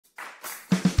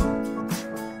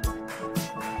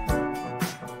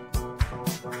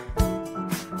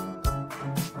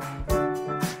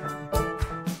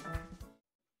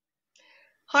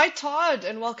Hi, Todd,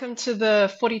 and welcome to the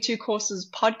 42 Courses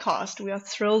podcast. We are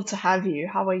thrilled to have you.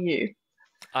 How are you?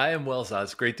 I am well, Zaz.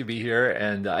 It's great to be here,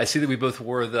 and I see that we both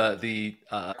wore the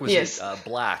was it Yes,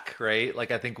 black, right?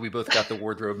 Like I think we both got the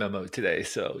wardrobe memo today.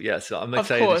 So yeah, so I'm of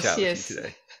excited to course, chat with you yes.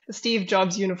 today. The Steve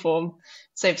Jobs uniform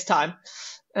saves time,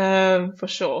 for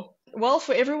sure. Well,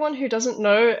 for everyone who doesn't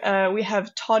know, we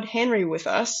have Todd Henry with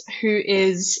us, who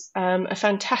is a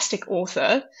fantastic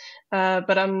author,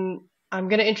 but I'm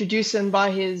going to introduce him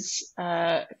by his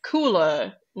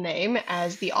cooler name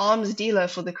as the arms dealer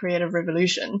for the creative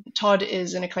revolution. Todd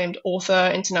is an acclaimed author,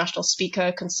 international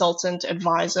speaker, consultant,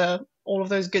 advisor, all of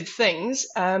those good things,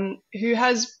 who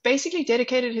has basically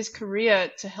dedicated his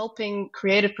career to helping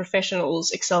creative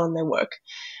professionals excel in their work.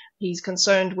 He's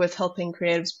concerned with helping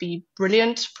creatives be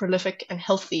brilliant, prolific, and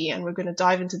healthy, and we're going to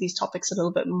dive into these topics a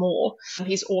little bit more.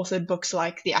 He's authored books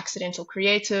like The Accidental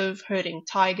Creative, Herding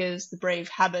Tigers, The Brave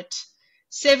Habit,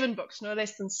 7 books, no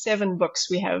less than 7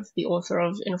 books we have the author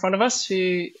of in front of us,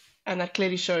 and that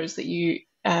clearly shows that you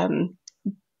don't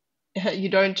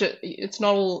it's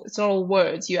not all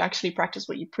words. You actually practice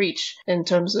what you preach in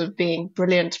terms of being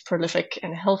brilliant, prolific,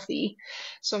 and healthy.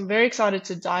 So I'm very excited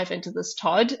to dive into this.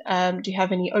 Todd, do you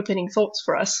have any opening thoughts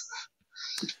for us?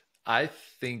 I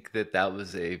think that that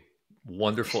was a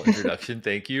wonderful introduction.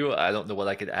 Thank you. I don't know what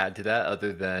I could add to that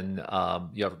other than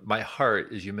my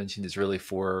heart, as you mentioned, is really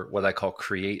for what I call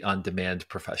create on demand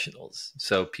professionals.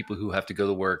 So people who have to go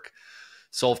to work,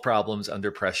 solve problems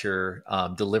under pressure,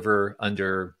 deliver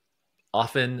under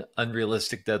often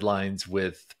unrealistic deadlines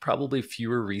with probably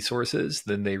fewer resources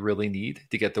than they really need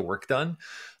to get the work done.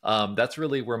 That's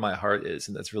really where my heart is.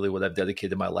 And that's really what I've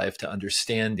dedicated my life to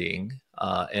understanding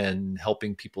and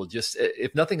helping people just,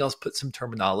 if nothing else, put some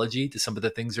terminology to some of the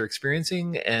things they're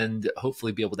experiencing and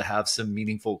hopefully be able to have some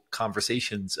meaningful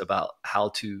conversations about how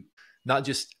to not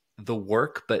just the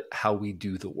work, but how we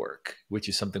do the work, which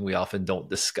is something we often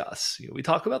don't discuss. We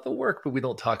talk about the work, but we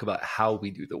don't talk about how we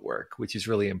do the work, which is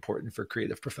really important for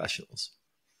creative professionals.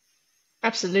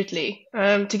 Absolutely.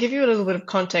 To give you a little bit of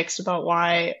context about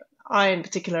why I, in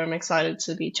particular, am excited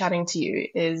to be chatting to you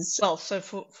is, well, so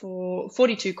for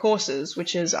 42 Courses,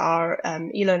 which is our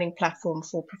e-learning platform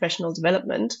for professional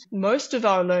development, most of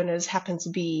our learners happen to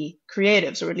be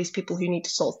creatives, or at least people who need to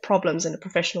solve problems in a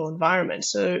professional environment.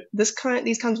 So these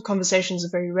kinds of conversations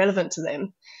are very relevant to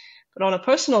them. But on a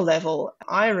personal level,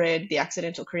 I read The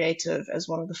Accidental Creative as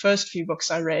one of the first few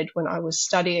books I read when I was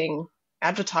studying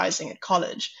advertising at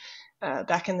college.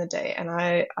 Back in the day. And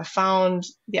I found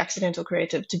The Accidental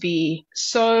Creative to be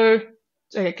so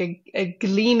like a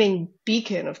gleaming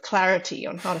beacon of clarity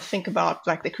on how to think about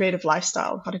like the creative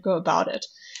lifestyle, how to go about it.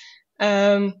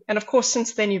 And of course,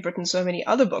 since then, you've written so many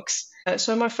other books.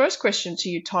 So my first question to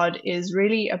you, Todd, is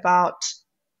really about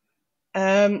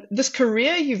this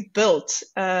career you've built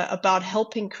about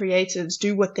helping creatives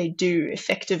do what they do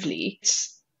effectively.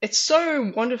 It's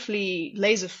so wonderfully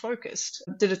laser focused.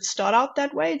 Did it start out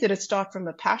that way? Did it start from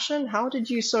a passion? How did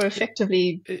you so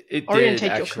effectively It did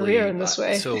orientate your career actually. in this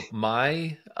way? So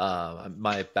my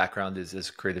background is as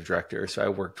creative director. So I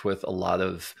worked with a lot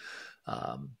of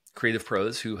creative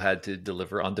pros who had to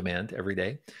deliver on demand every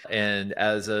day. And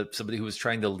as somebody who was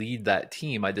trying to lead that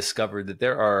team, I discovered that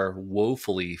there are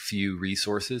woefully few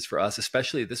resources for us,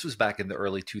 especially this was back in the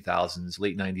early 2000s,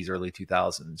 late 90s, early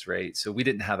 2000s, right? So we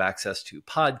didn't have access to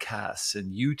podcasts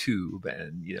and YouTube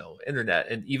and,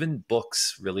 internet, and even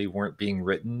books really weren't being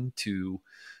written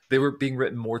they were being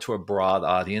written more to a broad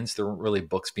audience. There weren't really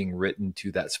books being written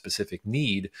to that specific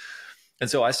need. And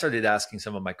so I started asking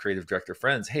some of my creative director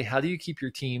friends, hey, how do you keep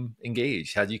your team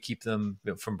engaged? How do you keep them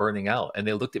from burning out? And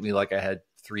they looked at me like I had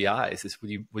three eyes.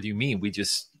 What do you mean? We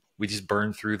just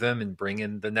burn through them and bring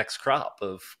in the next crop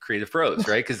of creative pros,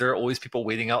 right? Because there are always people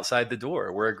waiting outside the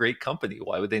door. We're a great company.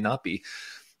 Why would they not be?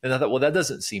 And I thought, well, that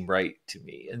doesn't seem right to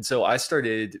me. And so I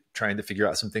started trying to figure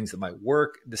out some things that might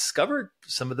work, discovered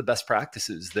some of the best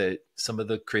practices that some of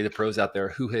the creative pros out there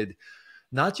who had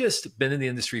not just been in the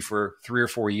industry for 3 or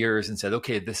 4 years and said,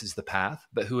 okay, this is the path,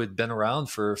 but who had been around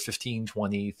for 15,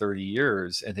 20, 30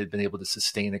 years and had been able to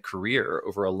sustain a career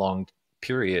over a long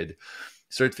period,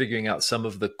 started figuring out some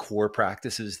of the core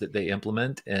practices that they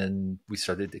implement. And we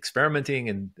started experimenting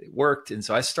and it worked. And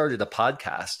so I started a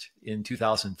podcast in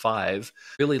 2005,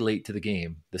 really late to the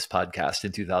game, this podcast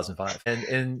in 2005,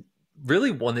 and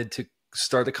really wanted to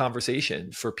start a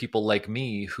conversation for people like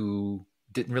me who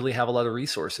didn't really have a lot of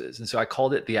resources. And so I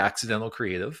called it The Accidental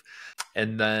Creative.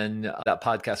 And then that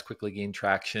podcast quickly gained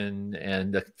traction.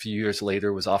 And a few years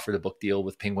later was offered a book deal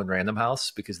with Penguin Random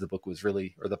House because the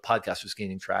podcast was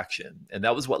gaining traction. And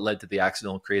that was what led to The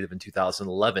Accidental Creative in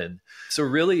 2011. So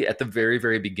really at the very,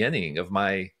 very beginning of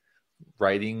my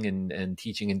writing and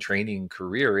teaching and training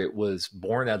career, it was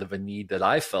born out of a need that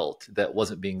I felt that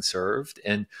wasn't being served.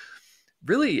 And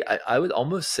really, I would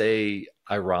almost say,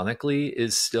 ironically,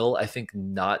 is still, I think,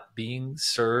 not being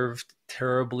served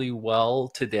terribly well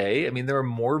today. I mean, there are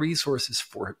more resources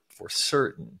for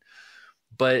certain,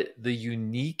 but the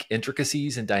unique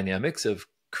intricacies and dynamics of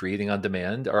creating on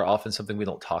demand are often something we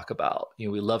don't talk about.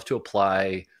 We love to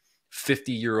apply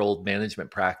 50-year-old management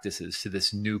practices to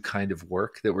this new kind of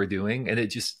work that we're doing, and it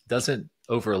just doesn't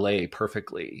overlay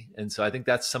perfectly. And so I think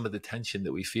that's some of the tension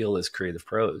that we feel as creative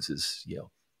pros is,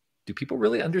 do people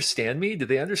really understand me? Do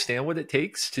they understand what it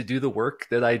takes to do the work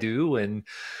that I do? And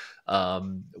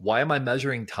why am I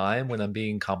measuring time when I'm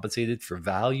being compensated for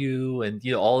value? And,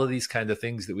 all of these kind of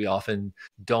things that we often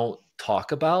don't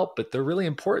talk about, but they're really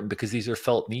important because these are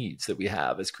felt needs that we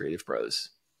have as creative pros.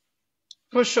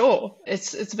 For sure.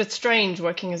 It's a bit strange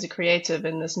working as a creative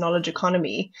in this knowledge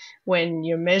economy when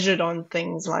you're measured on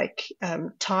things like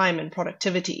time and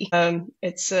productivity.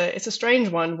 It's a strange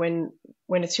one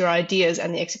when it's your ideas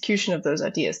and the execution of those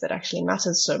ideas that actually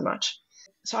matters so much.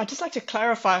 So I'd just like to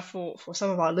clarify for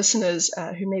some of our listeners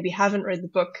who maybe haven't read the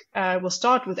book. We'll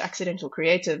start with Accidental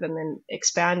Creative and then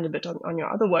expand a bit on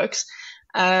your other works.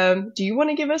 Do you want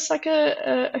to give us like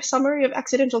a summary of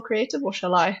Accidental Creative, or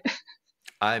shall I?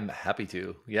 I'm happy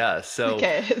to. Yeah. So,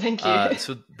 okay, thank you.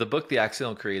 So the book, The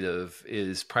Accidental Creative,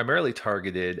 is primarily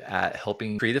targeted at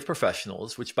helping creative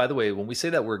professionals, which, by the way, when we say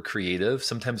that word creative,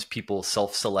 sometimes people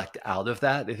self-select out of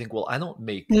that. They think, well, I don't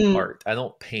make art. I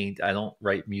don't paint. I don't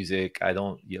write music. I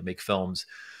don't make films.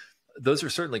 Those are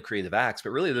certainly creative acts, but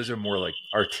really those are more like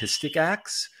artistic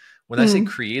acts. When I say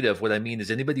creative, what I mean is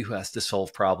anybody who has to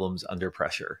solve problems under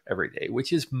pressure every day,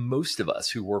 which is most of us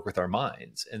who work with our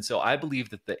minds. And so I believe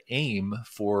that the aim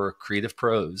for creative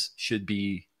pros should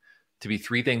be to be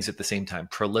three things at the same time: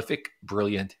 prolific,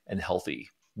 brilliant, and healthy.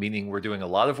 Meaning we're doing a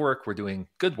lot of work, we're doing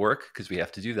good work because we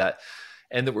have to do that,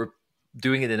 and that we're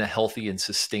doing it in a healthy and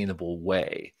sustainable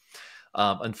way.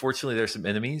 Unfortunately, there's some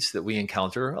enemies that we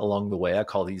encounter along the way. I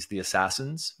call these the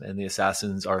assassins. And the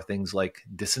assassins are things like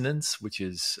dissonance, which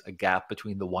is a gap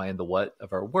between the why and the what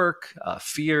of our work,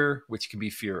 fear, which can be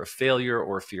fear of failure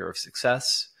or fear of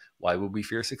success. Why would we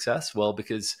fear success? Well,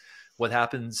 because what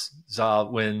happens,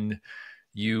 when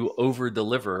you over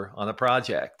deliver on a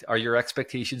project, are your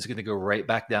expectations going to go right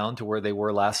back down to where they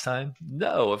were last time?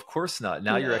 No, of course not.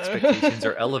 Now your expectations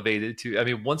are elevated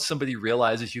to, once somebody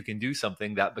realizes you can do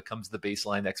something, that becomes the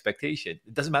baseline expectation.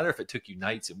 It doesn't matter if it took you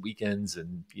nights and weekends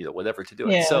and, whatever to do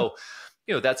it. So,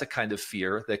 that's a kind of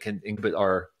fear that can inhibit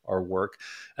our work.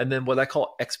 And then what I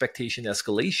call expectation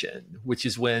escalation, which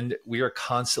is when we are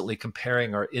constantly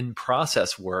comparing our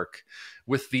in-process work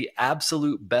with the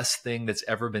absolute best thing that's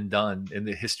ever been done in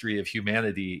the history of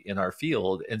humanity in our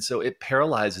field. And so it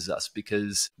paralyzes us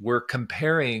because we're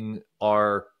comparing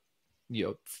our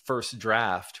first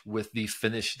draft with the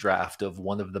finished draft of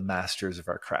one of the masters of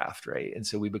our craft, right? And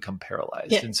so we become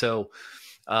paralyzed. And so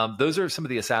those are some of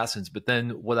the assassins. But then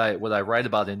what I write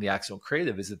about in the Accidental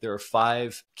Creative is that there are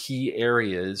 5 key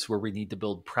areas where we need to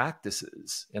build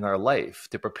practices in our life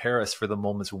to prepare us for the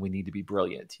moments when we need to be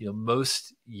brilliant.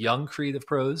 Most young creative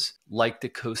pros like to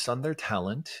coast on their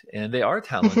talent, and they are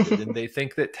talented, and they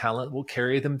think that talent will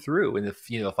carry them through. And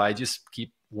if I just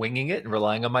keep winging it and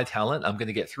relying on my talent, I'm going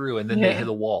to get through. And then they hit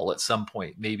a wall at some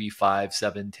point, maybe 5,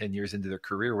 7, 10 years into their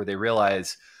career, where they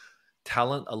realize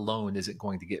talent alone isn't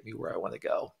going to get me where I want to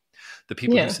go. The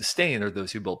people who sustain are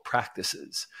those who build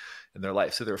practices in their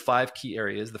life. So there are 5 key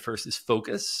areas. The first is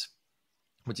focus,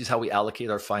 which is how we allocate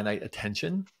our finite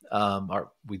attention.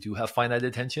 We do have finite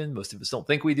attention. Most of us don't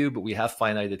think we do, but we have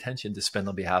finite attention to spend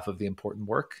on behalf of the important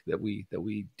work that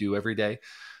we do every day.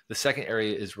 The second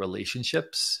area is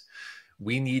relationships.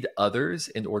 We need others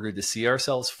in order to see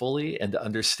ourselves fully and to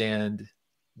understand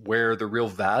where the real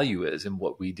value is in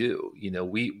what we do.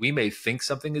 We may think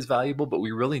something is valuable, but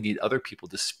we really need other people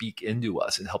to speak into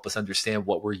us and help us understand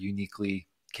what we're uniquely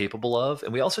capable of.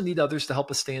 And we also need others to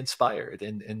help us stay inspired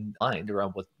and aligned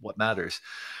around what matters.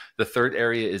 The third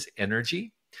area is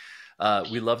energy.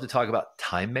 We love to talk about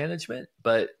time management,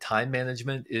 but time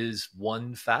management is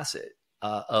one facet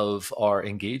of our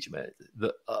engagement.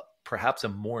 Perhaps a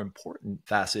more important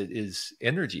facet is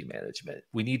energy management.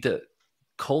 We need to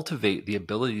cultivate the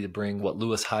ability to bring what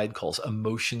Lewis Hyde calls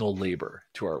emotional labor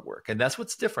to our work. And that's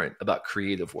what's different about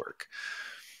creative work.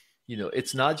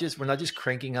 It's not just, we're not just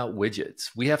cranking out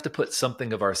widgets. We have to put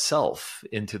something of ourself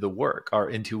into the work, our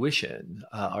intuition,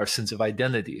 our sense of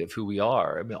identity of who we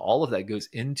are. All of that goes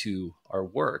into our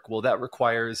work. Well, that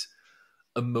requires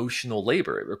emotional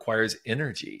labor. It requires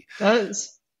energy. It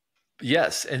does.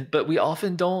 Yes. But we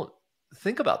often don't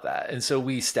think about that. And so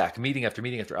we stack meeting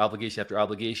after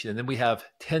obligation, and then we have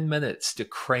 10 minutes to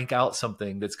crank out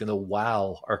something that's going to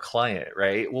wow our client,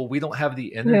 right? Well, we don't have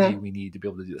the Yeah. energy we need to be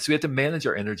able to do this. So we have to manage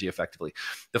our energy effectively.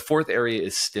 The fourth area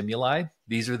is stimuli.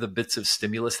 These are the bits of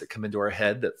stimulus that come into our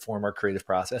head that form our creative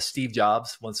process. Steve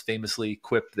Jobs once famously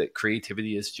quipped that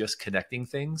creativity is just connecting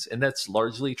things, and that's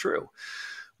largely true.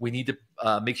 We need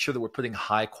to make sure that we're putting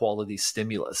high quality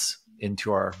stimulus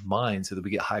into our mind so that we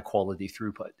get high quality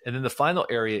throughput. And then the final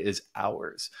area is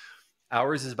hours.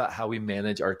 Hours is about how we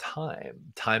manage our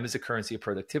time. Time is a currency of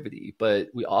productivity, but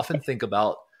we often think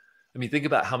about, think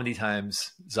about how many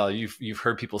times, Zal, you've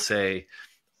heard people say,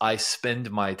 I spend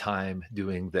my time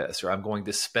doing this, or I'm going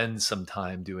to spend some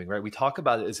time doing, right? We talk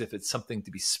about it as if it's something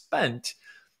to be spent.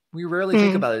 We rarely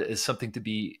think Mm. about it as something to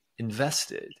be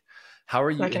invested. How are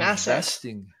you Like an asset.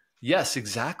 investing? Yes,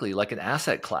 exactly. Like an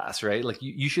asset class, right? Like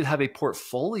you should have a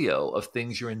portfolio of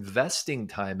things you're investing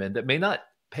time in that may not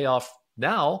pay off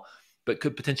now, but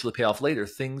could potentially pay off later.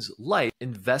 Things like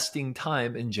investing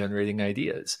time in generating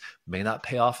ideas may not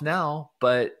pay off now,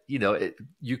 but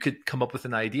you could come up with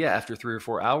an idea after 3 or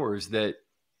 4 hours that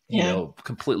Yeah.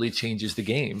 completely changes the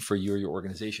game for you or your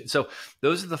organization. So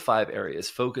those are the 5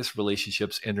 areas: focus,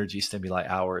 relationships, energy, stimuli,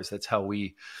 hours. That's how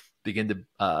we begin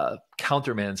to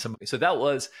countermand some. So that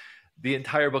was the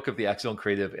entire book of The Accidental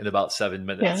Creative in about 7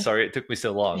 minutes. Yeah. Sorry it took me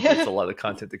so long, but it's a lot of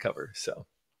content to cover. So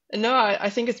No,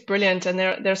 I think it's brilliant. And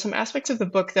there are some aspects of the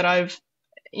book that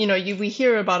we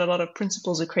hear about a lot of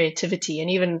principles of creativity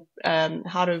and even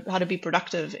how to be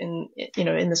productive in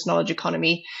this knowledge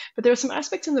economy. But there are some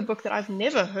aspects in the book that I've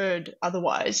never heard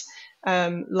otherwise,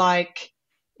 like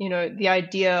the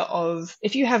idea of,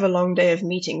 if you have a long day of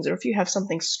meetings or if you have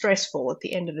something stressful at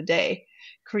the end of the day,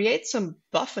 create some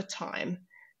buffer time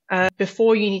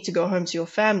before you need to go home to your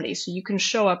family, so you can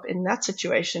show up in that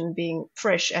situation being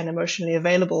fresh and emotionally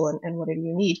available and whatever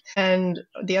you need. And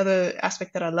the other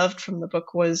aspect that I loved from the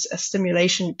book was a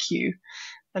stimulation cue.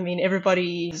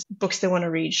 Everybody's books they want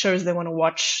to read, shows they want to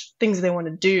watch, things they want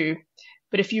to do.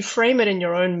 But if you frame it in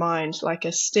your own mind like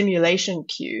a stimulation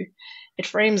cue, it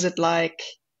frames it like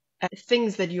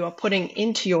things that you are putting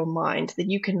into your mind that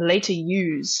you can later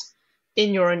use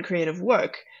in your own creative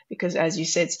work. Because as you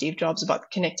said, Steve Jobs,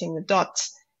 about connecting the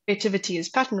dots, creativity is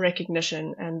pattern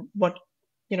recognition, and what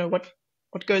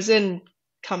goes in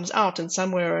comes out in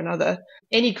some way or another.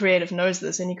 Any creative knows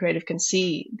this. Any creative can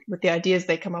see with the ideas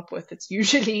they come up with, it's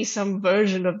usually some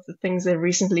version of the things they've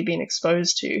recently been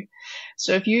exposed to.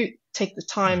 So if you take the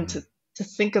time to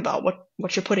think about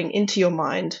what you're putting into your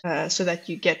mind, so that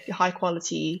you get high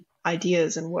quality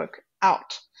ideas and work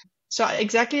out. So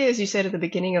exactly as you said at the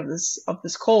beginning of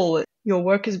this call, your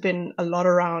work has been a lot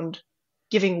around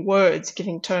giving words,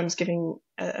 giving terms, giving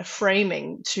a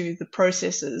framing to the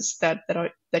processes that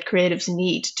creatives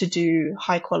need to do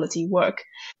high quality work.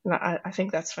 And I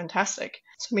think that's fantastic.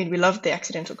 So, we love The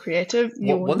Accidental Creative. Well,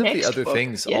 Your one of the next other book,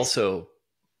 things yes? also.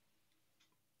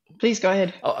 Please go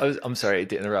ahead. Oh, I'm sorry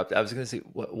to interrupt. I was going to say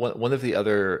one of the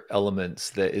other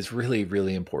elements that is really,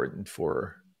 really important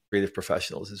for creative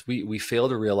professionals is we fail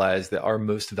to realize that our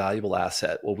most valuable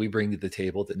asset, what we bring to the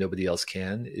table that nobody else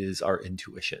can, is our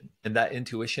intuition. And that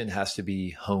intuition has to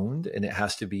be honed and it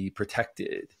has to be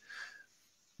protected.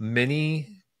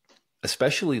 Many,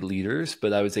 especially leaders,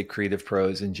 but I would say creative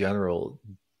pros in general,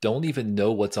 don't even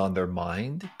know what's on their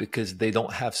mind because they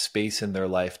don't have space in their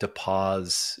life to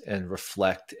pause and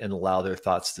reflect and allow their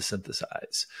thoughts to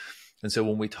synthesize. And so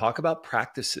when we talk about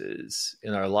practices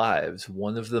in our lives,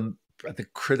 one of the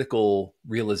critical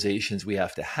realizations we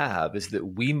have to have is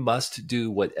that we must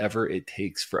do whatever it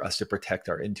takes for us to protect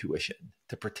our intuition,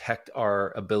 to protect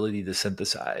our ability to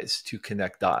synthesize, to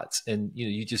connect dots. And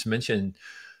you just mentioned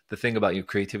the thing about your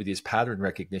creativity is pattern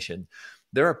recognition.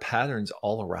 There are patterns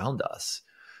all around us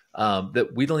that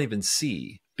we don't even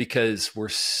see because we're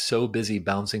so busy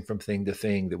bouncing from thing to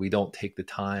thing that we don't take the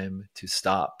time to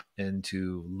stop and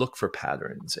to look for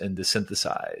patterns and to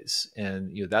synthesize.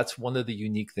 And that's one of the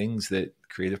unique things that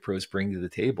creative pros bring to the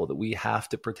table that we have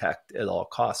to protect at all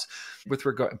costs.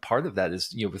 Part of that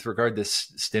is with regard to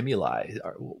stimuli,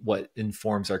 what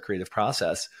informs our creative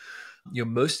process.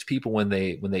 Most people when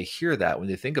they hear that, when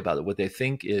they think about it, what they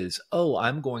think is, oh,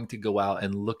 I'm going to go out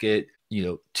and look at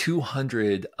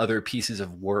 200 other pieces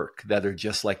of work that are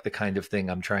just like the kind of thing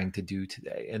I'm trying to do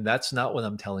today. And that's not what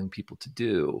I'm telling people to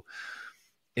do.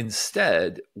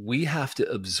 Instead, we have to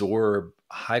absorb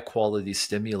high quality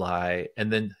stimuli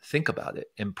and then think about it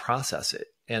and process it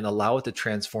and allow it to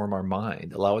transform our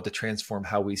mind, allow it to transform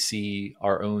how we see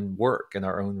our own work and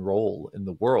our own role in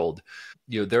the world.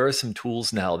 There are some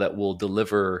tools now that will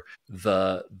deliver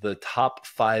the top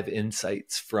 5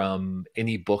 insights from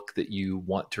any book that you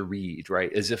want to read,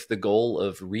 right? As if the goal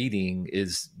of reading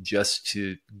is just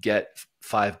to get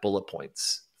 5 bullet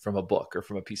points from a book or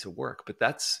from a piece of work. But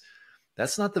that's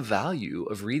not the value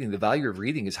of reading. The value of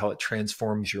reading is how it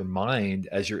transforms your mind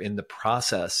as you're in the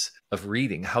process of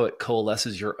reading, how it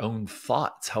coalesces your own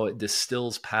thoughts, how it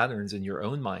distills patterns in your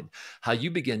own mind, how you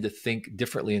begin to think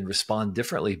differently and respond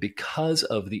differently because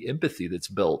of the empathy that's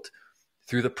built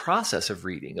through the process of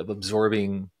reading, of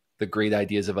absorbing the great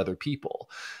ideas of other people.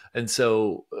 And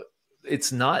so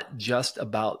it's not just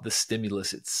about the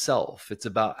stimulus itself. It's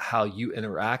about how you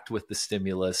interact with the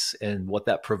stimulus and what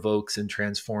that provokes and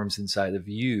transforms inside of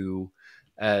you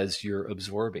as you're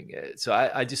absorbing it. So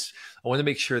I want to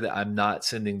make sure that I'm not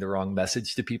sending the wrong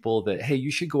message to people that, hey,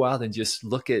 you should go out and just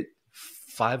look at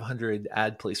 500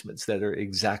 ad placements that are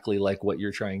exactly like what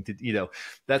you're trying to,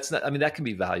 that's not, I mean, that can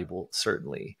be valuable,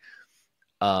 certainly.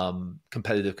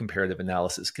 Comparative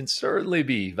analysis can certainly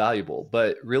be valuable,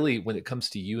 but really when it comes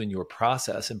to you and your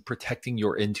process and protecting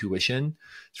your intuition,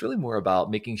 it's really more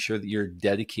about making sure that you're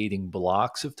dedicating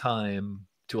blocks of time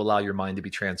to allow your mind to be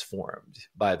transformed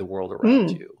by the world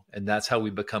around you. And that's how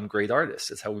we become great artists.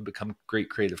 That's how we become great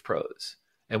creative pros.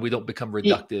 And we don't become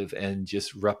reductive and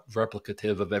just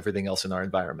replicative of everything else in our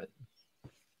environment.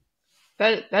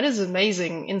 That is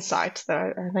amazing insight.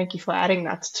 Thank you for adding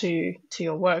that to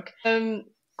your work.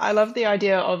 I love the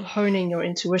idea of honing your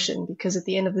intuition, because at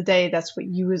the end of the day, that's what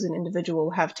you as an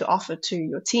individual have to offer to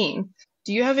your team.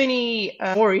 Do you have any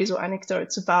stories or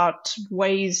anecdotes about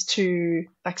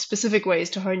specific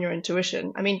ways to hone your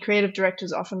intuition? I mean, creative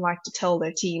directors often like to tell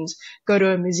their teams, go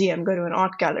to a museum, go to an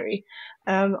art gallery.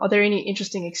 Are there any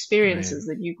interesting experiences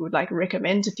that you would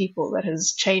recommend to people that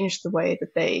has changed the way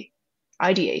that they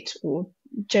ideate or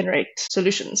generate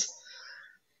solutions?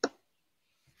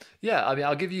 Yeah, I mean,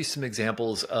 I'll give you some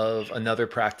examples of another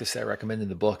practice that I recommend in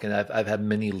the book, and I've had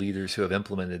many leaders who have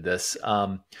implemented this.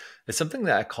 It's something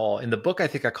that I call, in the book, I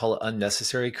think I call it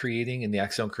unnecessary creating. In the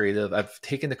Accidental Creative, I've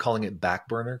taken to calling it back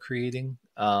burner creating,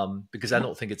 because I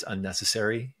don't think it's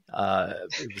unnecessary.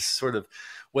 It was sort of,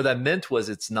 what I meant was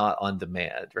it's not on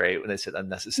demand, right? When I said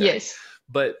unnecessary. Yes.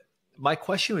 But my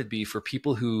question would be, for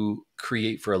people who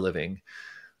create for a living,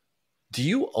 do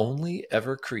you only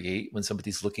ever create when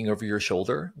somebody's looking over your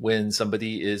shoulder, when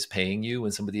somebody is paying you,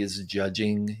 when somebody is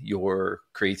judging your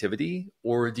creativity?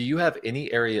 Or do you have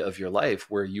any area of your life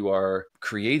where you are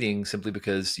creating simply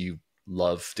because you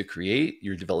love to create,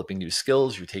 you're developing new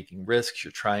skills, you're taking risks,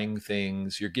 you're trying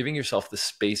things, you're giving yourself the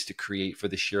space to create for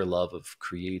the sheer love of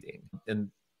creating?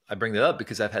 And I bring that up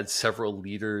because I've had several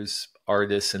leaders,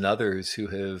 artists, and others who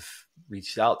have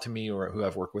reached out to me or who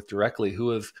I've worked with directly,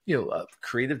 who have,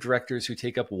 creative directors who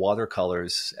take up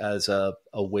watercolors as a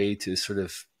way to sort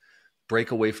of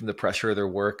break away from the pressure of their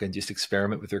work and just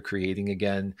experiment with their creating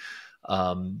again.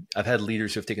 I've had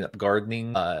leaders who have taken up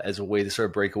gardening as a way to sort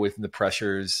of break away from the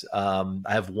pressures. I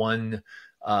have one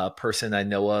person I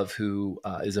know of who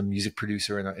is a music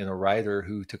producer and a writer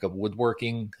who took up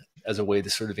woodworking as a way to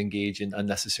sort of engage in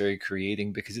unnecessary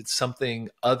creating, because it's something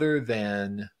other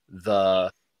than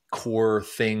the core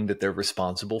thing that they're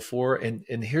responsible for.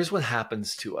 And here's what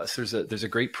happens to us. There's a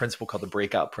great principle called the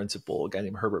breakout principle. A guy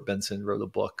named Herbert Benson wrote a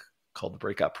book called the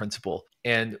breakout principle.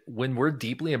 And when we're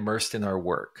deeply immersed in our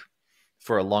work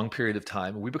for a long period of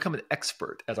time, we become an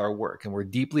expert at our work and we're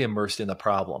deeply immersed in a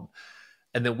problem.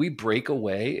 And then we break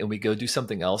away and we go do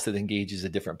something else that engages a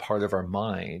different part of our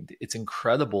mind. It's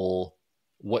incredible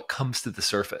what comes to the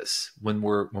surface when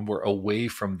we're away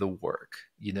from the work.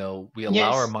 We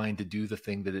allow our mind to do the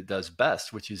thing that it does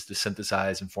best, which is to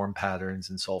synthesize and form patterns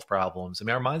and solve problems. I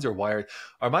mean, our minds are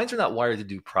not wired to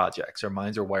do projects. Our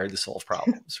minds are wired to solve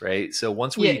problems, right? So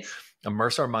once we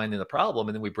immerse our mind in a problem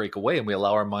and then we break away and we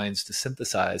allow our minds to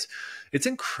synthesize, it's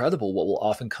incredible what will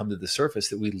often come to the surface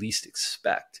that we least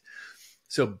expect.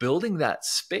 So building that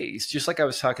space, just like I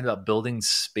was talking about building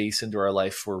space into our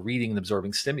life for reading and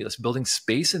absorbing stimulus, building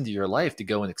space into your life to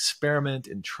go and experiment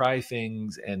and try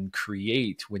things and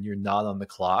create when you're not on the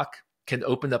clock can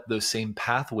open up those same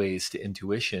pathways to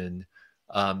intuition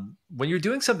when you're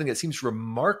doing something that seems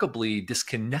remarkably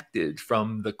disconnected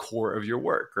from the core of your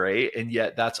work, right? And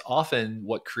yet that's often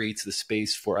what creates the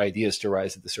space for ideas to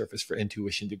rise to the surface, for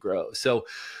intuition to grow. So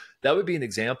that would be an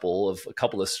example of a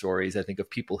couple of stories, I think, of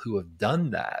people who have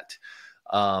done that.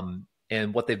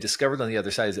 And what they've discovered on the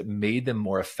other side is it made them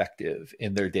more effective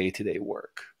in their day-to-day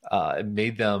work. It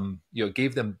made them,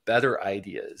 gave them better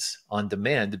ideas on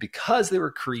demand because they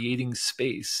were creating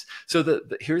space. So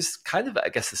here's kind of, I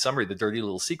guess, the summary, the dirty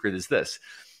little secret is this.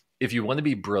 If you want to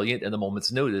be brilliant in a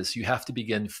moment's notice, you have to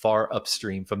begin far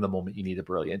upstream from the moment you need a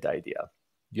brilliant idea.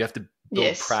 You have to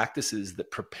build practices that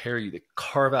prepare you, that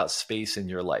carve out space in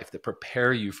your life, that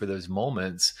prepare you for those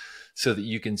moments so that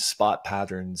you can spot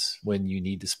patterns when you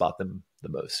need to spot them the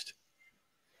most.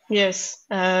 Yes.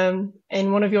 In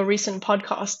one of your recent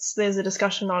podcasts, there's a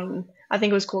discussion on, I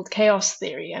think it was called chaos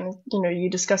theory. And, you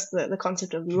discussed the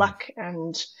concept of luck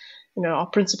and, our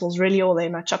principles really all they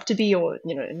match up to be, or,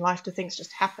 in life do things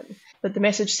just happen. But the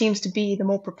message seems to be the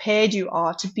more prepared you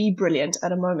are to be brilliant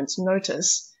at a moment's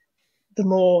notice, the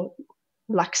more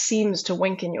luck seems to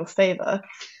wink in your favor.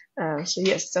 So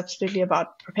yes, it's absolutely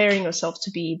about preparing yourself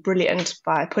to be brilliant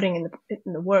by putting in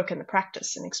the work and the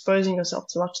practice and exposing yourself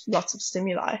to lots of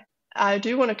stimuli. I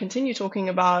do want to continue talking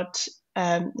about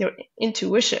your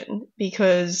intuition,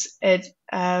 because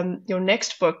your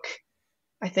next book,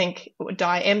 I think,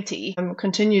 Die Empty,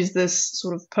 continues this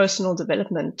sort of personal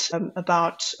development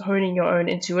about honing your own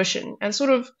intuition and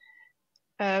sort of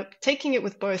taking it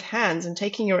with both hands and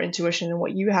taking your intuition and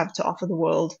what you have to offer the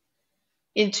world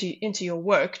into your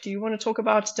work. Do you want to talk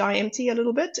about Die Empty a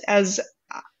little bit? As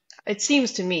it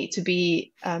seems to me to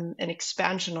be an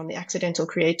expansion on the accidental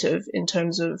creative in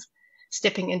terms of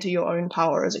stepping into your own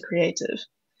power as a creative.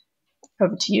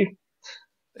 Over to you.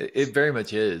 It very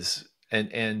much is.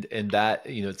 And that,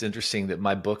 it's interesting that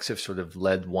my books have sort of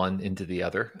led one into the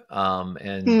other.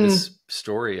 This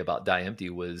story about Die Empty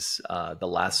was the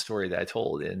last story that I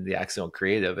told in The Accidental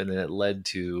Creative, and then it led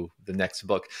to the next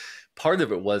book. Part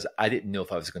of it was I didn't know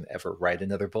if I was going to ever write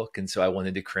another book, and so I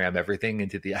wanted to cram everything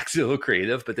into The Accidental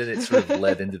Creative, but then it sort of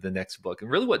led into the next book. And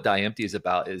really what Die Empty is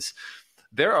about is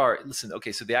so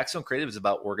The Accidental Creative is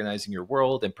about organizing your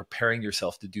world and preparing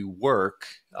yourself to do work,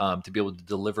 to be able to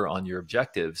deliver on your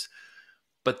objectives.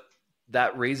 But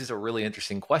that raises a really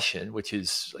interesting question, which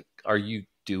is like, are you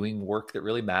doing work that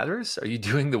really matters? Are you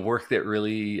doing the work that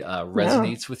really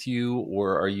resonates with you?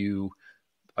 Or are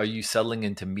you settling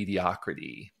into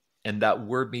mediocrity? And that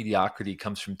word mediocrity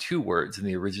comes from two words in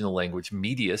the original language: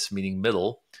 medius, meaning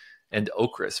middle, and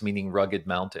ocris, meaning rugged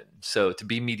mountain. So to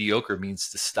be mediocre means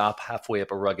to stop halfway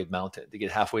up a rugged mountain, to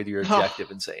get halfway to your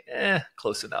objective and say,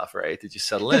 close enough, right? To just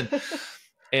settle in.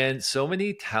 And so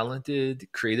many talented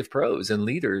creative pros and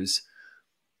leaders,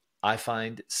 I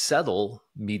find, settle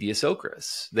medius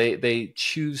ocris. They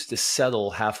choose to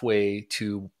settle halfway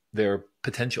to their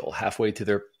potential, halfway to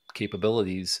their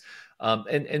capabilities.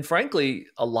 And frankly,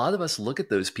 a lot of us look at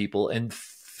those people and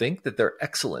think that they're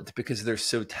excellent because they're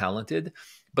so talented,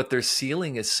 but their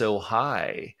ceiling is so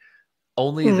high.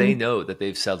 Only they know that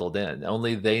they've settled in.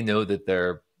 Only they know that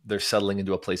they're settling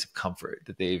into a place of comfort,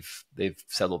 that they've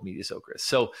settled medius ocris.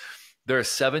 So there are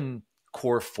 7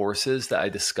 core forces that I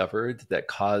discovered that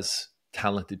cause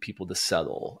talented people to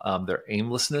settle. They're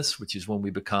aimlessness, which is when we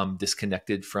become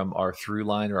disconnected from our through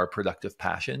line or our productive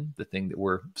passion, the thing that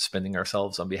we're spending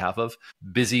ourselves on behalf of.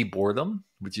 Busy boredom,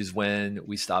 which is when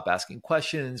we stop asking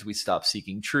questions, we stop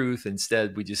seeking truth.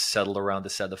 Instead, we just settle around a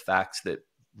set of facts that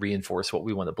reinforce what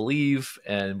we want to believe,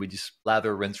 and we just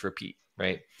lather, rinse, repeat,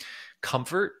 right?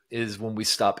 Comfort is when we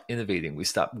stop innovating, we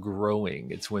stop growing.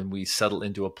 It's when we settle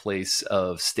into a place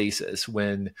of stasis,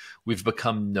 when we've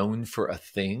become known for a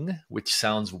thing, which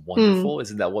sounds wonderful.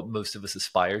 Isn't that what most of us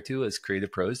aspire to as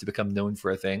creative pros, to become known for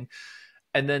a thing?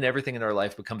 And then everything in our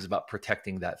life becomes about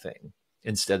protecting that thing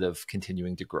instead of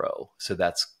continuing to grow. So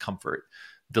that's comfort.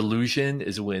 Delusion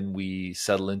is when we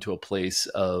settle into a place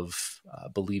of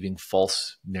believing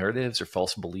false narratives or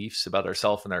false beliefs about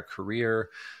ourselves and our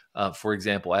career. For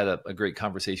example, I had a great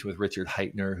conversation with Richard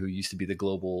Heitner, who used to be the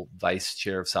global vice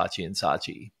chair of Saatchi &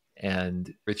 Saatchi.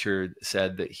 And Richard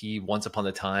said that he once upon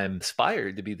a time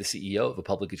aspired to be the CEO of a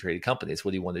publicly traded company. It's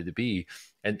what he wanted to be.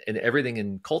 And everything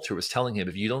in culture was telling him,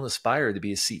 if you don't aspire to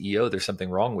be a CEO, there's something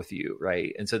wrong with you,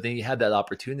 right? And so then he had that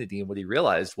opportunity. And what he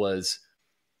realized was,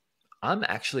 I'm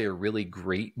actually a really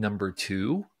great number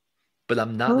 2, but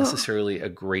I'm not necessarily a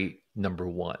great number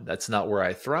 1. That's not where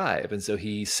I thrive. And so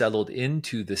he settled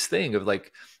into this thing of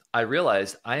like, I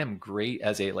realized I am great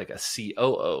as a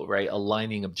COO, right?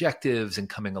 Aligning objectives and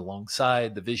coming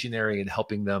alongside the visionary and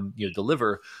helping them,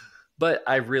 deliver. But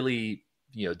I really,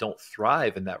 don't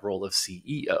thrive in that role of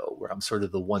CEO, where I'm sort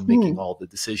of the one making all the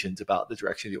decisions about the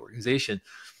direction of the organization.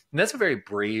 And that's a very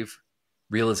brave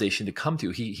realization to come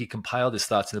to. He compiled his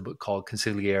thoughts in a book called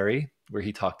Consigliere, where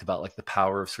he talked about like the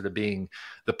power of sort of being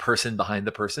the person behind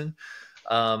the person.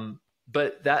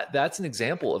 But that's an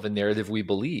example of a narrative we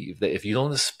believe, that if you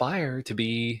don't aspire to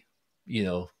be, you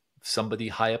know, somebody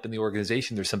high up in the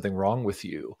organization, there's something wrong with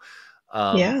you.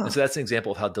 And Yeah. so that's an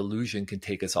example of how delusion can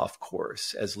take us off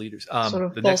course as leaders. Sort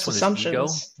of The next false one is ego,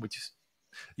 assumptions. which is,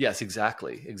 yes,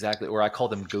 exactly. Or I call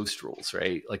them ghost rules,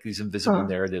 right? Like these invisible Huh.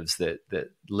 narratives that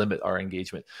limit our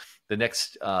engagement. The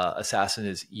next assassin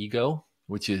is ego,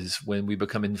 which is when we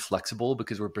become inflexible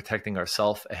because we're protecting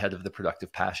ourselves ahead of the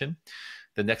productive passion.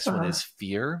 The next one Uh, is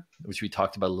fear, which we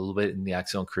talked about a little bit in the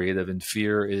Axial Creative. And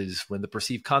fear is when the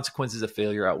perceived consequences of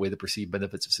failure outweigh the perceived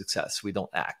benefits of success. We don't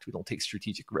act, we don't take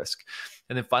strategic risk.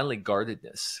 And then finally,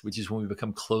 guardedness, which is when we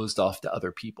become closed off to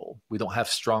other people. We don't have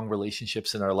strong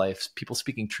relationships in our lives, people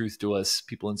speaking truth to us,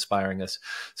 people inspiring us.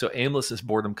 So aimlessness,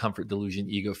 boredom, comfort, delusion,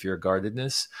 ego, fear,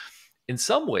 guardedness. In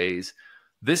some ways,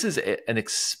 this is an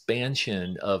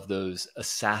expansion of those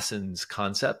assassins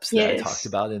concepts that I talked yes.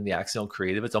 about in the Axial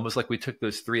Creative. It's almost like we took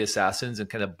those three assassins and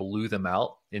kind of blew them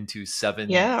out into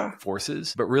seven Yeah.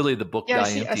 forces. But really, the book Yeah, Die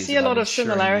I Empty is see a about lot of ensuring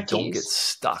you don't get similarities.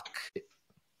 stuck.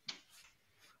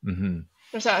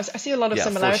 Mm-hmm. So I see a lot of Yeah,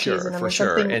 similarities, and I for mean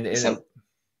sure.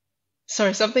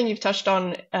 And something you've touched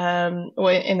on,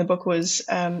 or in the book was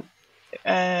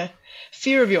uh,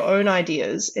 fear of your own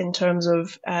ideas. In terms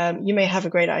of you may have a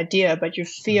great idea, but you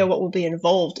fear what will be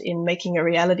involved in making a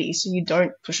reality, so you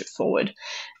don't push it forward,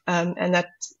 and that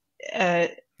uh,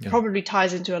 yeah. probably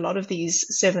ties into a lot of these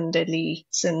seven deadly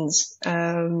sins.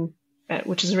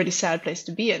 Which is a really sad place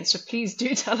to be in. So please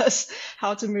do tell us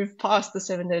how to move past the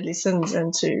seven deadly sins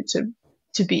and to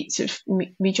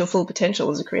meet your full potential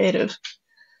as a creative.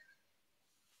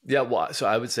 Yeah, well, so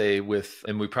I would say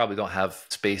and we probably don't have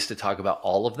space to talk about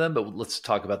all of them, but let's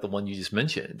talk about the one you just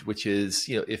mentioned, which is,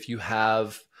 you know, if you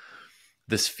have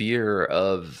this fear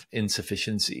of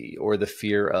insufficiency or the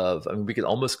fear of, I mean, we could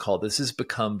almost call this has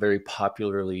become very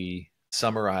popularly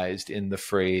summarized in the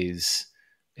phrase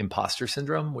imposter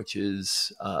syndrome, which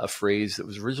is a phrase that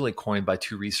was originally coined by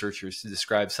two researchers to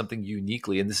describe something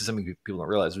uniquely, and this is something people don't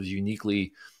realize, was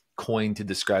uniquely coined to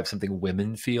describe something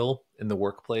women feel in the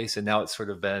workplace. And now it's sort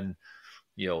of been,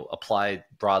 you know, applied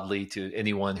broadly to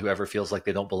anyone who ever feels like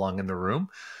they don't belong in the room.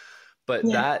 But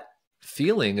Yeah. that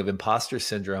feeling of imposter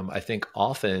syndrome, I think,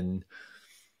 often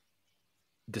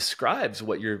describes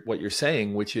what you're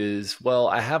saying, which is, well,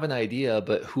 I have an idea,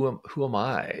 but who am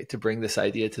I to bring this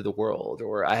idea to the world?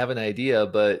 Or I have an idea,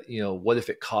 but, you know, what if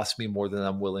it costs me more than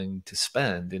I'm willing to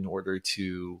spend in order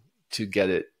to get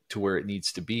it to where it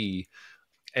needs to be?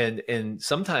 And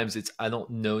sometimes it's, I don't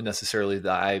know necessarily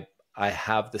that I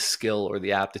have the skill or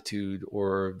the aptitude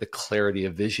or the clarity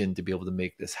of vision to be able to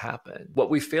make this happen. What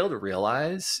we fail to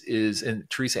realize is, and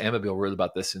Teresa Amabile wrote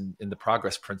about this in The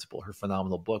Progress Principle, her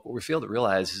phenomenal book, what we fail to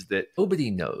realize is that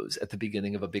nobody knows at the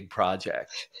beginning of a big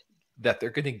project that they're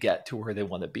going to get to where they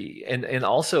want to be. And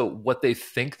also what they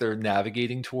think they're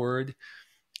navigating toward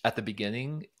at the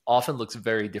beginning often looks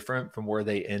very different from where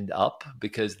they end up,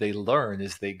 because they learn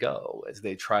as they go, as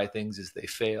they try things, as they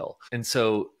fail. And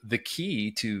so the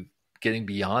key to getting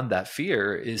beyond that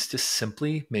fear is to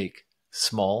simply make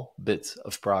small bits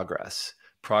of progress.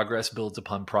 Progress builds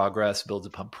upon progress, builds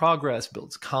upon progress,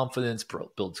 builds confidence,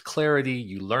 builds clarity.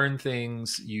 You learn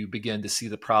things, you begin to see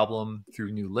the problem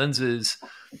through new lenses.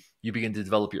 You begin to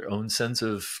develop your own sense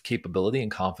of capability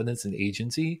and confidence and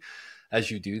agency as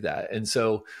you do that. And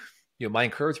so, you know, my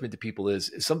encouragement to people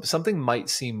is something might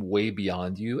seem way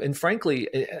beyond you. And frankly,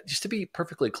 just to be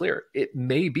perfectly clear, it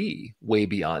may be way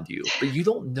beyond you, but you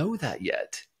don't know that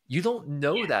yet. You don't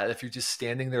know that if you're just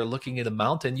standing there looking at a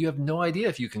mountain. You have no idea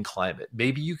if you can climb it.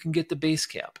 Maybe you can get to base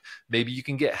camp. Maybe you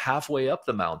can get halfway up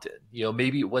the mountain. You know,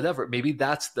 maybe whatever. Maybe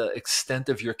that's the extent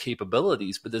of your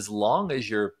capabilities. But as long as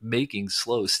you're making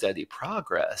slow, steady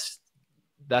progress,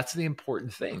 that's the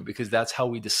important thing, because that's how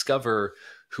we discover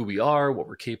who we are, what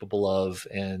we're capable of,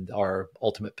 and our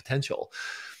ultimate potential.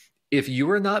 If you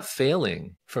are not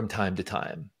failing from time to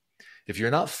time, if you're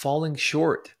not falling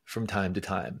short from time to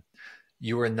time,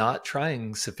 you are not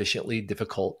trying sufficiently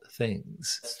difficult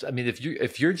things. I mean,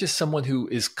 if you're just someone who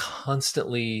is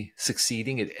constantly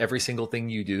succeeding at every single thing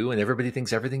you do, and everybody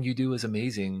thinks everything you do is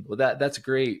amazing, well, that's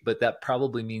great, but that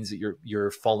probably means that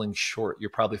you're falling short. You're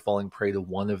probably falling prey to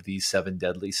one of these seven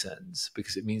deadly sins,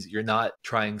 because it means that you're not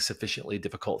trying sufficiently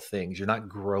difficult things. You're not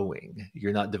growing.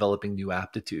 You're not developing new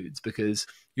aptitudes, because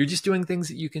you're just doing things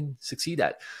that you can succeed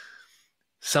at.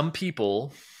 Some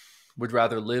people would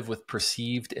rather live with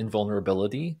perceived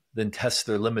invulnerability than test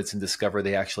their limits and discover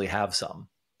they actually have some.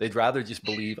 They'd rather just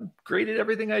believe I'm great at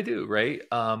everything I do, right?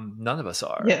 None of us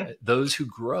are. Yeah. Those who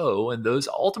grow and those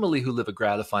ultimately who live a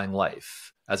gratifying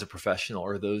life as a professional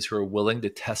are those who are willing to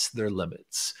test their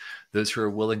limits, those who are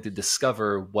willing to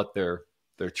discover what their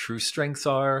true strengths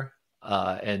are,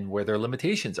 and where their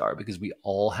limitations are, because we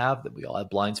all have them. We all have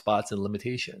blind spots and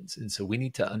limitations. And so we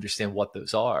need to understand what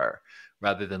those are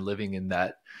rather than living in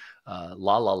that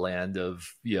la la land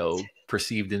of,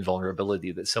 perceived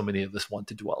invulnerability that so many of us want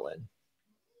to dwell in,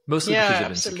 mostly because Yeah,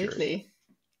 of insecurity. absolutely.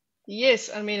 Yes,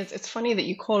 I mean it's funny that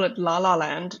you call it La La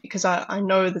Land because I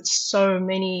know that so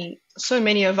many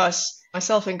of us,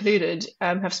 myself included,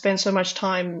 have spent so much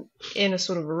time in a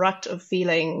sort of rut of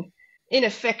feeling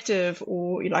ineffective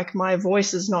or like my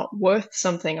voice is not worth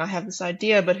something. I have this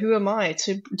idea, but who am I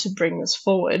to bring this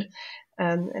forward?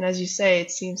 And as you say,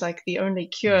 it seems like the only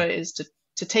cure is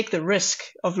to take the risk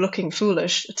of looking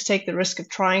foolish, to take the risk of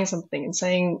trying something and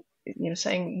saying,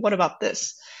 what about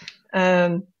this?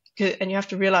 Um, and you have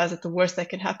to realize that the worst that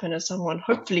can happen is someone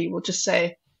hopefully will just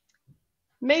say,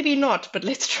 maybe not, but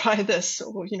let's try this,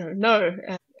 or, no.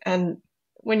 And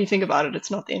when you think about it,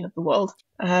 it's not the end of the world.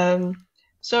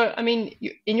 So, I mean,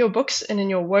 in your books and in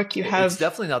your work, you It's have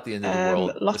definitely not the end of the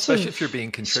world, lots especially of if you're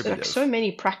being contributive. so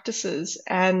many practices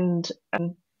and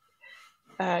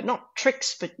not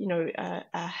tricks, but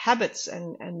habits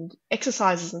and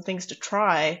exercises and things to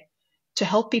try to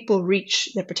help people reach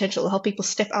their potential, help people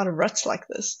step out of ruts like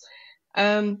this.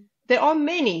 There are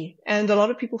many, and a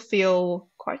lot of people feel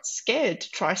quite scared to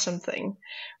try something.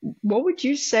 What would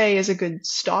you say is a good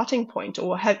starting point,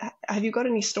 or have you got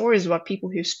any stories about people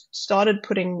who started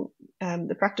putting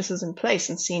the practices in place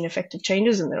and seen effective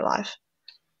changes in their life?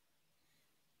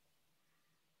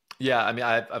 Yeah, I mean,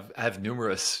 I have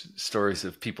numerous stories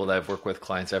of people that I've worked with,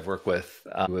 clients I've worked with,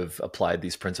 who have applied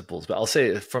these principles. But I'll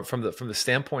say from the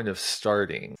standpoint of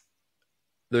starting,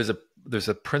 there's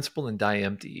a principle in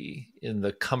DIMD in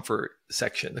the comfort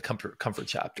section, the comfort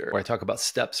chapter, where I talk about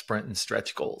step, sprint, and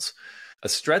stretch goals. A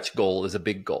stretch goal is a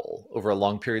big goal over a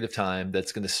long period of time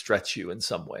that's going to stretch you in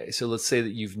some way. So let's say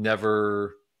that you've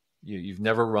never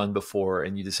run before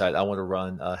and you decide, I want to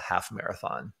run a half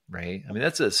marathon, right? I mean,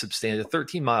 that's a substantial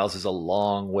 13 miles is a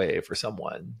long way for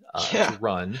someone to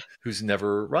run who's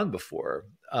never run before.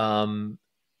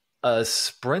 A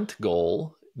sprint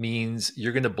goal means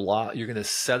you're going to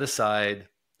set aside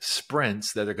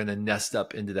sprints that are going to nest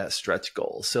up into that stretch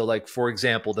goal. So like, for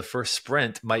example, the first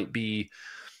sprint might be,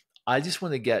 I just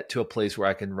want to get to a place where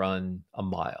I can run a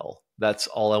mile. That's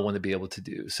all I want to be able to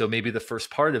do. So maybe the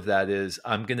first part of that is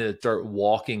I'm going to start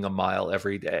walking a mile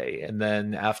every day. And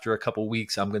then after a couple of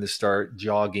weeks, I'm going to start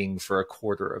jogging for a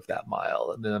quarter of that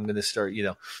mile. And then I'm going to start,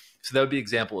 so that would be an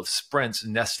example of sprints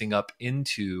nesting up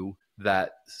into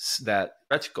that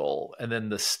stretch goal. And then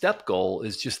the step goal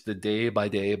is just the day by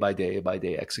day by day by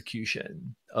day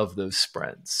execution of those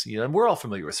sprints. And we're all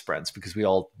familiar with sprints because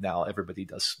everybody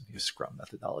does use Scrum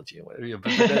methodology and whatever.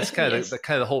 But that's kind of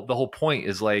the whole point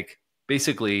is like,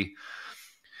 basically,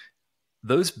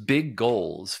 those big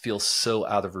goals feel so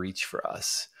out of reach for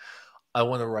us. I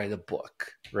want to write a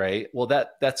book, right? Well,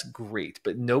 that's great,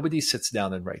 but nobody sits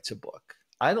down and writes a book.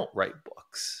 I don't write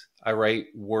books. I write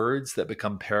words that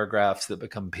become paragraphs, that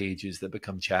become pages, that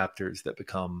become chapters, that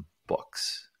become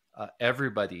books.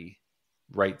 Everybody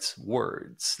writes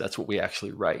words. That's what we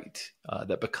actually write,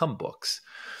 that become books.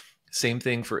 Same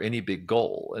thing for any big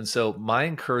goal. And so my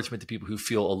encouragement to people who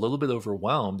feel a little bit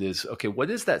overwhelmed is, okay, what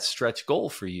is that stretch goal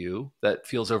for you that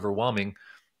feels overwhelming?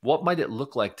 What might it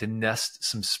look like to nest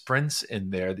some sprints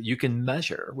in there that you can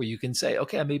measure, where you can say,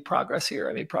 okay, I made progress here,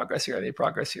 I made progress here, I made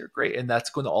progress here. Great. And that's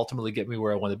going to ultimately get me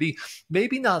where I want to be.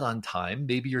 Maybe not on time.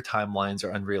 Maybe your timelines are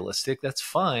unrealistic. That's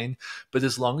fine. But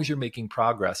as long as you're making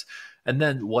progress. And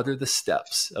then what are the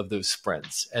steps of those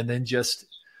sprints? And then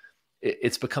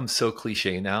it's become so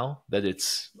cliche now that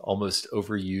it's almost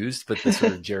overused, but the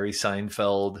sort of Jerry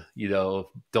Seinfeld,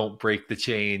 don't break the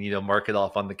chain, mark it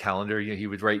off on the calendar. He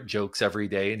would write jokes every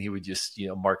day and he would just,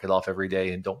 mark it off every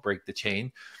day and don't break the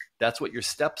chain. That's what your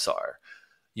steps are.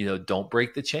 Don't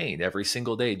break the chain every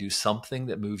single day. Do something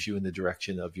that moves you in the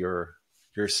direction of your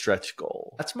stretch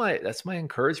goal. That's my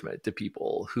encouragement to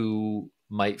people who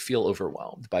might feel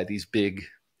overwhelmed by these big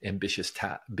ambitious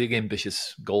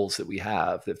goals that we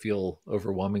have that feel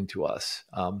overwhelming to us.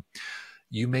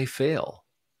 You may fail.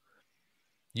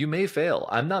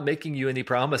 I'm not making you any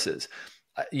promises.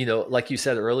 Like you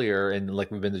said earlier, and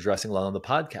like we've been addressing a lot on the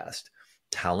podcast,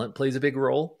 talent plays a big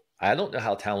role. I don't know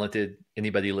how talented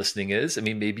anybody listening is. I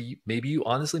mean, maybe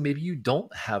you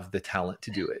don't have the talent to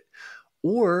do it.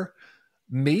 Or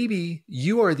maybe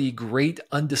you are the great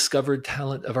undiscovered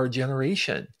talent of our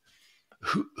generation.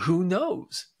 Who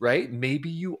knows, right? Maybe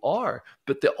you are,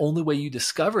 but the only way you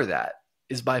discover that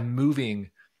is by moving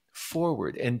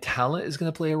forward. And talent is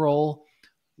going to play a role.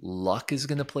 Luck is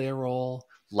going to play a role.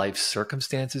 Life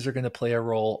circumstances are going to play a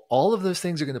role. All of those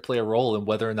things are going to play a role in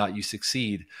whether or not you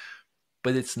succeed.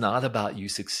 But it's not about you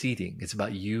succeeding. It's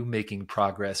about you making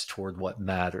progress toward what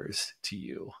matters to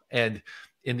you. And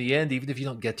in the end, even if you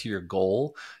don't get to your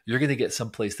goal, you're going to get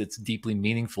someplace that's deeply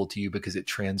meaningful to you because it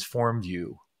transformed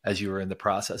you as you were in the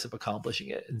process of accomplishing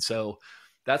it. And so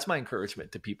that's my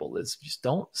encouragement to people is just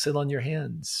don't sit on your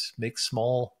hands, make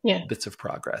small bits of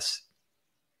progress.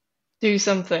 Do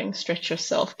something, stretch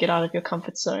yourself, get out of your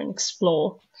comfort zone,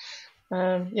 explore.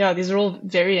 These are all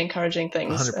very encouraging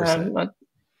things. 100%.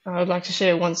 I would like to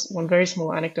share one very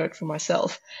small anecdote for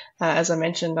myself. As I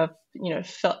mentioned, I've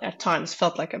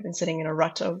felt like I've been sitting in a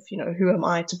rut of who am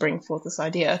I to bring forth this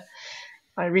idea.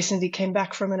 I recently came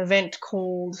back from an event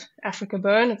called Africa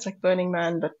Burn. It's like Burning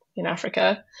Man, but in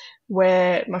Africa,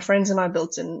 where my friends and I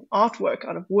built an artwork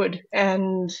out of wood.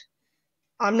 And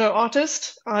I'm no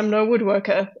artist, I'm no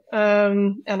woodworker,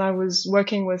 and I was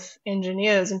working with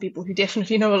engineers and people who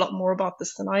definitely know a lot more about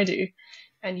this than I do.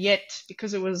 And yet,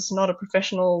 because it was not a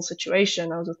professional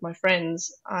situation, I was with my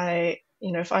friends,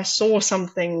 if I saw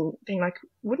something being like,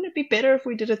 wouldn't it be better if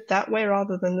we did it that way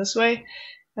rather than this way?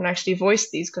 And actually voiced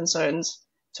these concerns.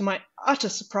 To my utter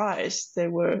surprise, they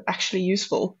were actually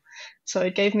useful. So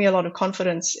it gave me a lot of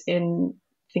confidence in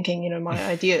thinking, my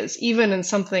ideas, even in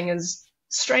something as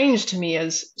strange to me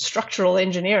as structural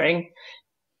engineering,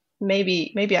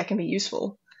 maybe I can be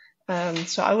useful.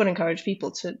 So I would encourage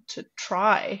people to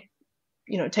try,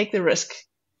 take the risk,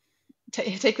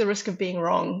 take the risk of being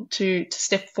wrong, to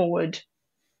step forward,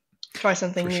 try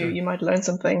something new. Sure. You might learn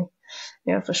something.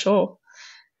 Yeah, for sure.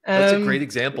 That's a great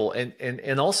example.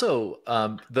 And also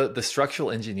the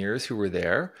structural engineers who were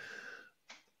there,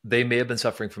 they may have been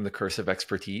suffering from the curse of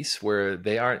expertise where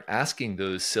they aren't asking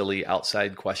those silly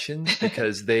outside questions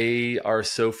because they are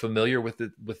so familiar with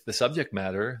the subject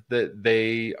matter that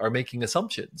they are making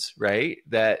assumptions, right?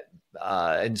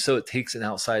 And so it takes an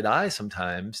outside eye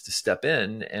sometimes to step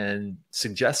in and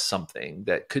suggest something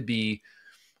that could be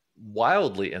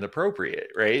wildly inappropriate,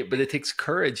 right? But it takes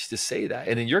courage to say that.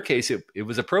 And in your case, it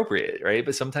was appropriate, right?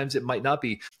 But sometimes it might not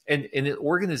be. And in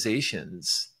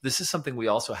organizations, this is something we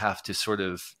also have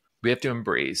to we have to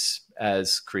embrace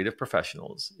as creative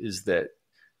professionals, is that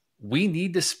we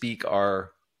need to speak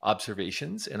our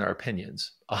observations and our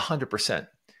opinions 100%.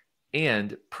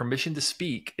 And permission to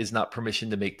speak is not permission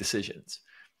to make decisions.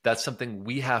 That's something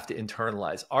we have to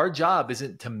internalize. Our job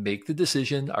isn't to make the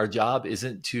decision. Our job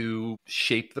isn't to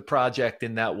shape the project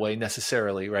in that way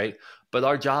necessarily, right? But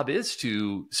our job is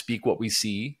to speak what we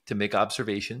see, to make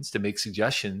observations, to make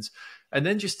suggestions, and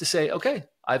then just to say, okay,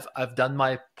 I've done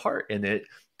my part in it,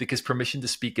 because permission to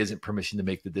speak isn't permission to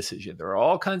make the decision. There are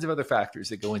all kinds of other factors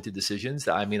that go into decisions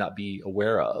that I may not be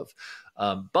aware of.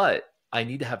 But I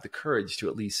need to have the courage to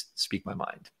at least speak my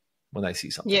mind when I see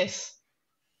something. Yes.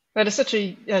 That is such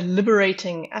a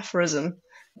liberating aphorism.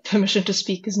 Permission to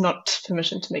speak is not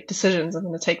permission to make decisions. I'm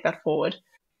going to take that forward.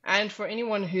 And for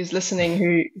anyone who's listening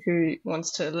who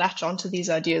wants to latch onto these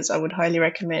ideas, I would highly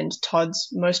recommend Todd's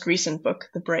most recent book,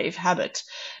 The Brave Habit.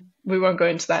 We won't go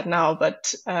into that now,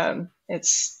 but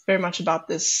it's very much about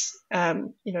this,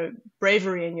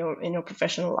 bravery in your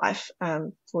professional life,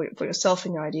 for yourself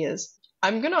and your ideas.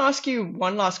 I'm going to ask you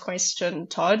one last question,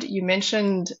 Todd. You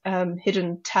mentioned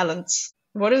hidden talents.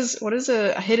 What is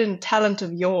a hidden talent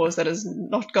of yours that has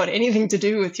not got anything to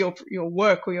do with your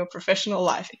work or your professional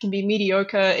life? It can be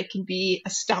mediocre. It can be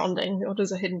astounding. What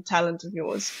is a hidden talent of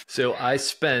yours? So I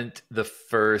spent the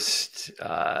first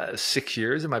 6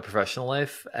 years of my professional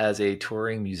life as a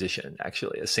touring musician,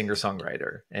 actually a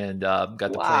singer-songwriter, and got to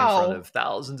play in front of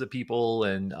thousands of people,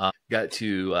 and got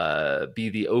to be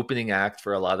the opening act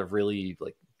for a lot of really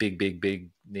like big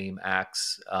name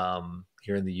acts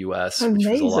here in the US, which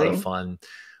was a lot of fun.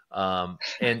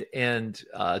 And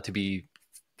to be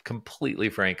completely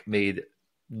frank, made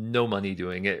no money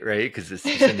doing it, right? Because it's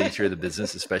just the nature of the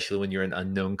business, especially when you're an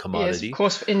unknown commodity. Yes, of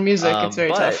course, in music, it's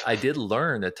very tough. I did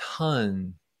learn a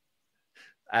ton.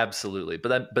 Absolutely.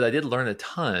 But I did learn a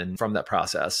ton from that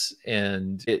process.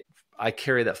 And I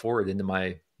carry that forward into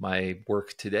my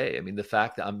work today. I mean, the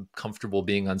fact that I'm comfortable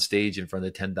being on stage in front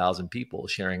of 10,000 people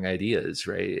sharing ideas,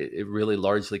 right? It really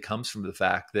largely comes from the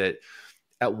fact that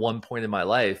at one point in my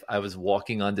life, I was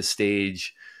walking onto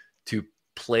stage to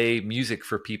play music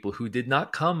for people who did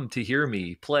not come to hear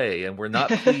me play and were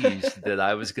not pleased that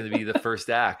I was going to be the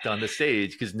first act on the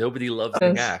stage, because nobody loves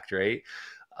an act, right?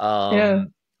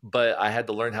 but I had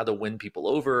to learn how to win people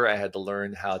over. I had to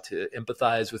learn how to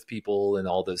empathize with people and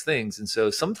all those things. And so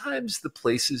sometimes the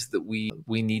places that we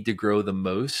need to grow the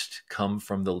most come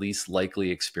from the least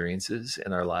likely experiences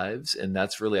in our lives. And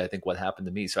that's really, I think, what happened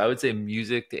to me. So I would say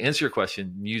music, to answer your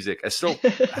question, music. I still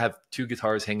have 2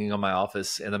 guitars hanging on my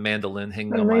office and a mandolin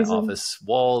hanging on my Amazing. office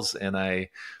walls. And I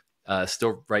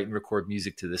still write and record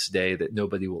music to this day that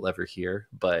nobody will ever hear.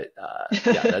 But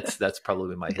yeah, that's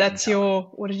probably my hidden That's talent. your,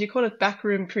 what did you call it?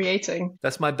 Backroom creating.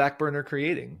 That's my back burner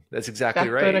creating. That's exactly Back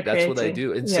burner right. That's what I creating.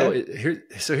 do. And Yeah.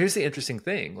 so here's the interesting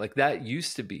thing. Like that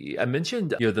used to be, I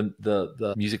mentioned,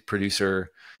 the music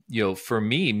producer, for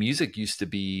me, music used to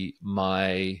be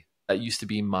my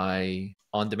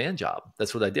on-demand job.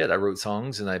 That's what I did. I wrote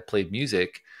songs and I played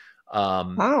music.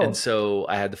 And Wow. so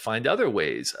I had to find other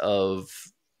ways of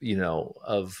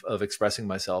expressing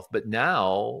myself. But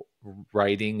now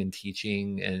writing and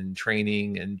teaching and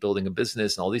training and building a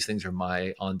business and all these things are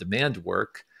my on-demand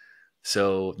work.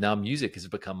 So now music has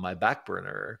become my back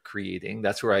burner creating.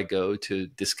 That's where I go to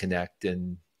disconnect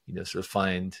and, sort of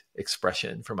find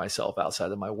expression for myself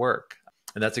outside of my work.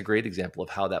 And that's a great example of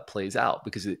how that plays out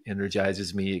because it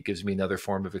energizes me. It gives me another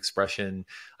form of expression.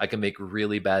 I can make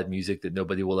really bad music that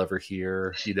nobody will ever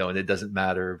hear, and it doesn't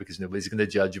matter because nobody's going to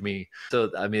judge me.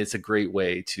 So, I mean, it's a great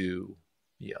way to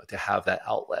have that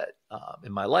outlet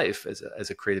in my life as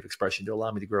a creative expression to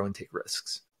allow me to grow and take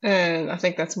risks. And I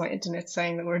think that's my internet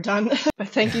saying that we're done. But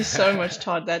thank you so much,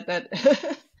 Todd. That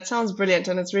sounds brilliant,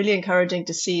 and it's really encouraging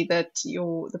to see that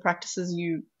the practices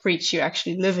you preach, you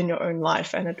actually live in your own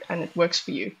life, and it works for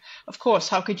you. Of course,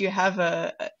 how could you have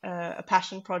a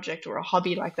passion project or a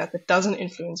hobby like that doesn't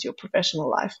influence your professional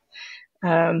life?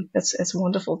 It's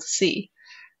wonderful to see.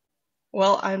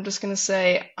 Well, I'm just going to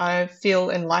say I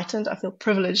feel enlightened. I feel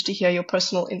privileged to hear your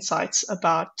personal insights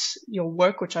about your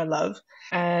work, which I love.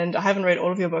 And I haven't read all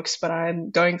of your books, but I'm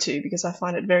going to because I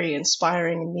find it very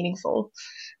inspiring and meaningful.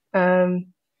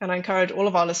 And I encourage all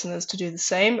of our listeners to do the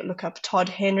same. Look up Todd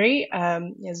Henry.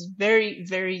 He has a very,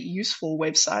 very useful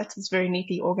website. It's very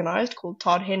neatly organized called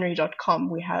toddhenry.com.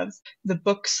 We have the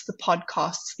books, the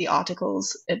podcasts, the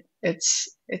articles.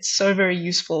 It's so very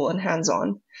useful and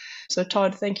hands-on. So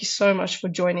Todd, thank you so much for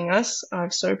joining us.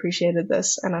 I've so appreciated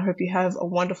this, and I hope you have a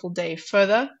wonderful day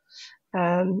further.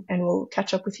 And we'll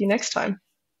catch up with you next time.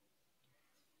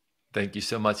 Thank you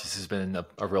so much. This has been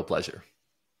a real pleasure.